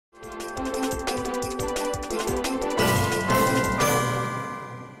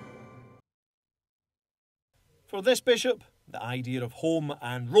For this bishop, the idea of home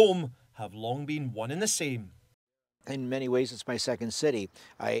and Rome have long been one and the same. In many ways, it's my second city.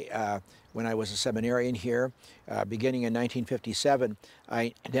 When I was a seminarian here, beginning in 1957,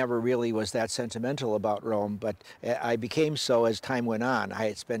 I never really was that sentimental about Rome, but I became so as time went on. I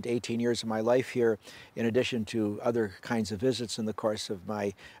had spent 18 years of my life here, in addition to other kinds of visits in the course of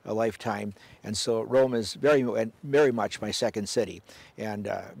my lifetime. And so Rome is very much my second city. And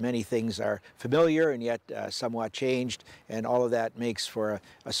many things are familiar and yet somewhat changed, and all of that makes for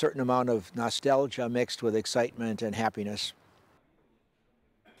a certain amount of nostalgia mixed with excitement and happiness.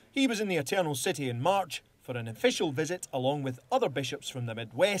 He was in the Eternal City in March for an official visit along with other bishops from the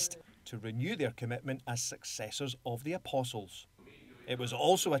Midwest to renew their commitment as successors of the apostles. It was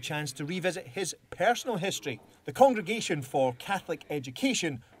also a chance to revisit his personal history, the Congregation for Catholic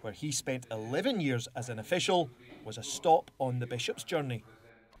Education, where he spent 11 years as an official, was a stop on the bishop's journey.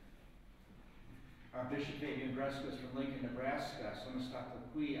 Bishop Fabian Bruskewitz from Lincoln, Nebraska. Sono stato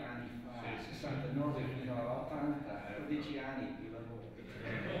qui anni fa, 69 fino all'80, 12 anni di lavoro.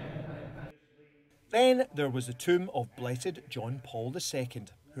 Then there was the tomb of Blessed John Paul II,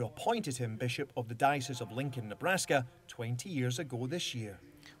 who appointed him Bishop of the Diocese of Lincoln, Nebraska, 20 years ago this year.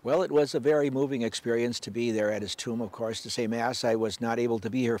 Well, it was a very moving experience to be there at his tomb, of course, to say Mass. I was not able to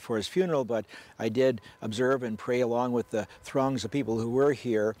be here for his funeral, but I did observe and pray along with the throngs of people who were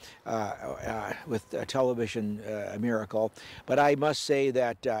here with a television miracle. But I must say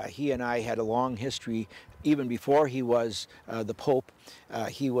that he and I had a long history. Even before he was the Pope,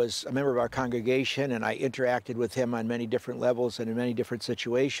 he was a member of our congregation, and I interacted with him on many different levels and in many different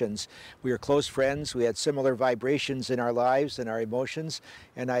situations. We were close friends. We had similar vibrations in our lives and our emotions,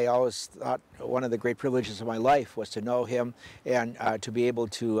 and I always thought one of the great privileges of my life was to know him and to be able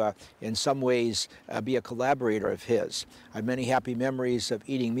to, in some ways, be a collaborator of his. I have many happy memories of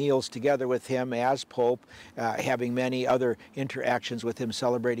eating meals together with him as Pope, having many other interactions with him,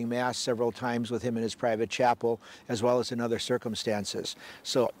 celebrating Mass several times with him in his private chapel, as well as in other circumstances.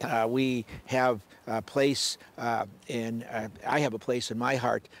 So we have a place I have a place in my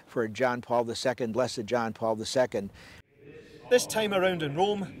heart for John Paul II, Blessed John Paul II. This time around in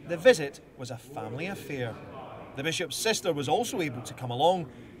Rome, the visit was a family affair. The bishop's sister was also able to come along.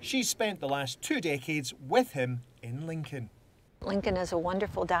 She spent the last 2 decades with him in Lincoln. Lincoln is a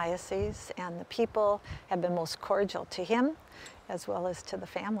wonderful diocese, and the people have been most cordial to him as well as to the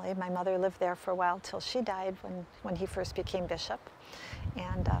family. My mother lived there for a while till she died when he first became bishop.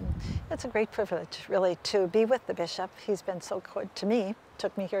 And it's a great privilege, really, to be with the bishop. He's been so good to me.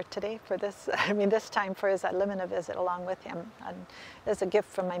 Took me here today for this, this time for his limina visit along with him, and as a gift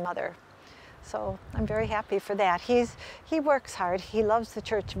from my mother. So I'm very happy for that. He works hard. He loves the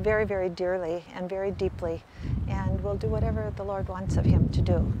church very, very dearly and very deeply, and will do whatever the Lord wants of him to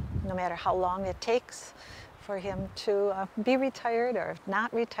do, no matter how long it takes for him to be retired or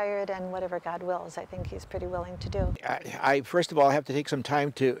not retired, and whatever God wills, I think he's pretty willing to do. I first of all have to take some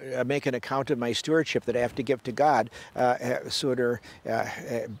time to make an account of my stewardship that I have to give to God sooner,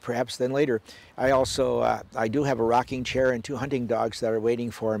 perhaps than later. I also, I do have a rocking chair and 2 hunting dogs that are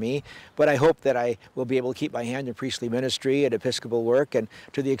waiting for me, but I hope that I will be able to keep my hand in priestly ministry and episcopal work, and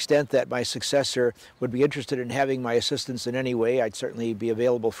to the extent that my successor would be interested in having my assistance in any way, I'd certainly be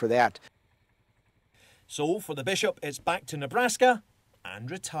available for that. So for the bishop, it's back to Nebraska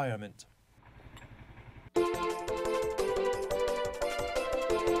and retirement.